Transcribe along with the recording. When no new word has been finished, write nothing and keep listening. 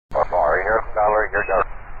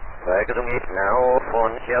Verksamhet now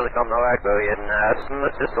från Kärlekomnaverkbörjen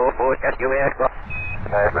måste stå på skatteverk.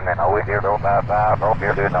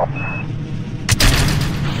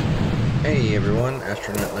 Hey everyone,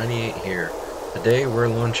 Astronaut98 here. Today we're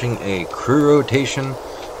launching a crew rotation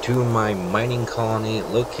to my mining colony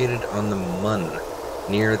located on the Mun,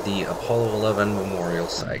 near the Apollo 11 memorial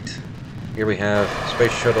site. Here we have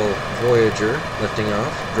Space Shuttle Voyager lifting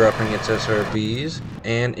off, dropping its SRBs,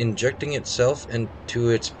 and injecting itself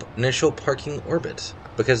into its initial parking orbit.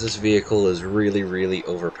 Because this vehicle is really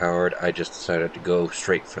overpowered, I just decided to go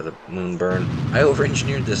straight for the moon burn. I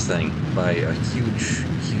over-engineered this thing by a huge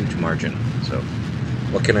margin, so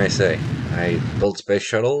what can I say? I build space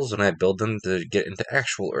shuttles and I build them to get into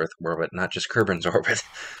actual Earth orbit, not just Kerbin's orbit.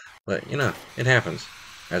 But, you know, it happens.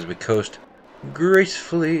 As we coast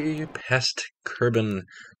gracefully past Kerbin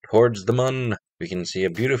towards the Mun, we can see a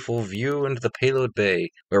beautiful view into the payload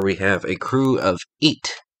bay, where we have a crew of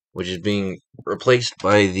 8, which is being replaced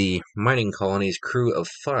by the mining colony's crew of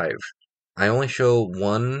 5. I only show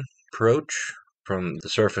one approach from the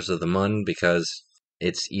surface of the Mun because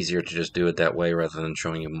it's easier to just do it that way rather than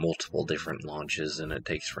showing you multiple different launches and it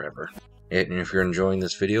takes forever. And if you're enjoying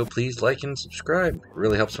this video, please like and subscribe. It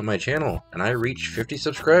really helps on my channel. And I reached 50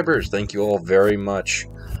 subscribers. Thank you all very much.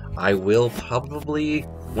 I will probably,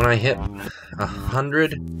 when I hit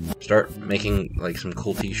 100, start making like some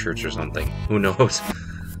cool t-shirts or something. Who knows?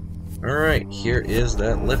 Alright, here is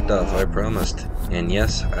that liftoff I promised. And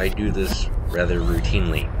yes, I do this rather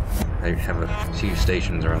routinely. I have a few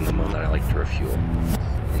stations around the Mun that I like to refuel.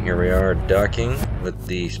 And here we are docking with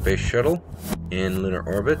the space shuttle in lunar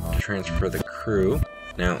orbit to transfer the crew.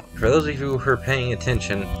 Now, for those of you who are paying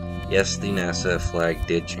attention, yes, the NASA flag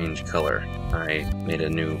did change color. I made a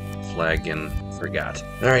new flag and forgot.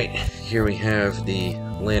 Alright, here we have the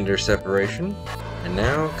lander separation. And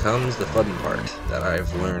now comes the fun part that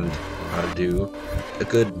I've learned how to do a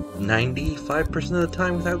good 95% of the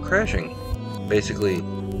time without crashing. Basically,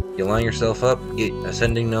 you line yourself up, get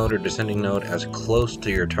ascending node or descending node as close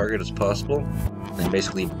to your target as possible, then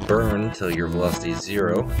basically burn till your velocity is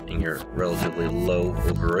 0 and you're relatively low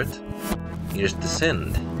over it. You just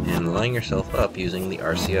descend and line yourself up using the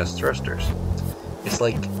RCS thrusters. It's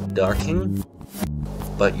like docking,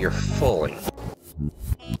 but you're falling.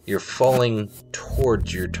 You're falling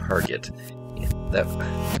towards your target. That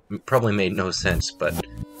probably made no sense, but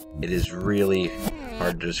it is really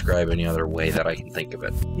hard to describe any other way that I can think of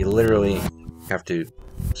it. You literally have to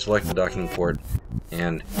select the docking port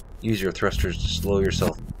and use your thrusters to slow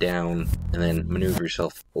yourself down and then maneuver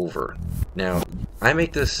yourself over. Now, I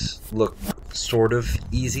make this look sort of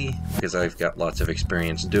easy because I've got lots of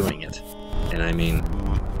experience doing it. And I mean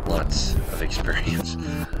lots of experience.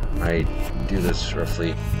 I do this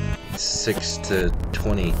roughly 6 to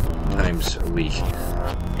 20 times a week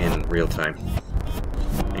in real time.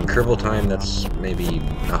 In Kerbal time, that's maybe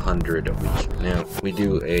 100 a week. Now, we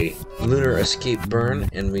do a lunar escape burn,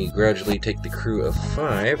 and we gradually take the crew of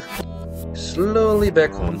 5 slowly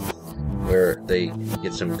back home, where they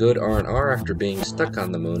get some good R&R after being stuck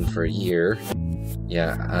on the moon for a year.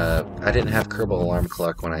 Yeah, I didn't have Kerbal alarm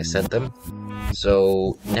clock when I sent them,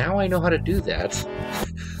 so now I know how to do that,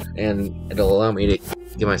 and it'll allow me to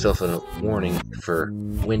give myself a warning for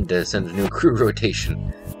when to send a new crew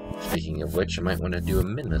rotation. Speaking of which, I might want to do a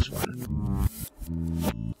minus one.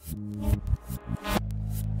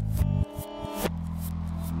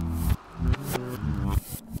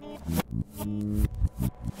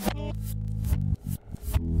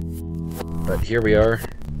 But here we are,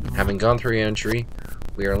 having gone through re-entry.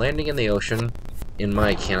 We are landing in the ocean, in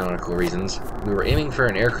my canonical reasons. We were aiming for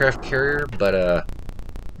an aircraft carrier, but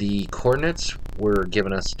the coordinates were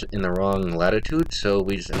given us in the wrong latitude, so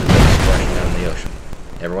we just ended up splashing down in the ocean.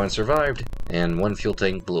 Everyone survived, and one fuel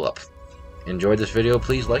tank blew up. Enjoyed this video,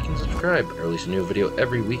 please like and subscribe. I release a new video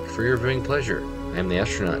every week for your viewing pleasure. I am the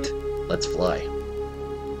Astronaut. Let's fly.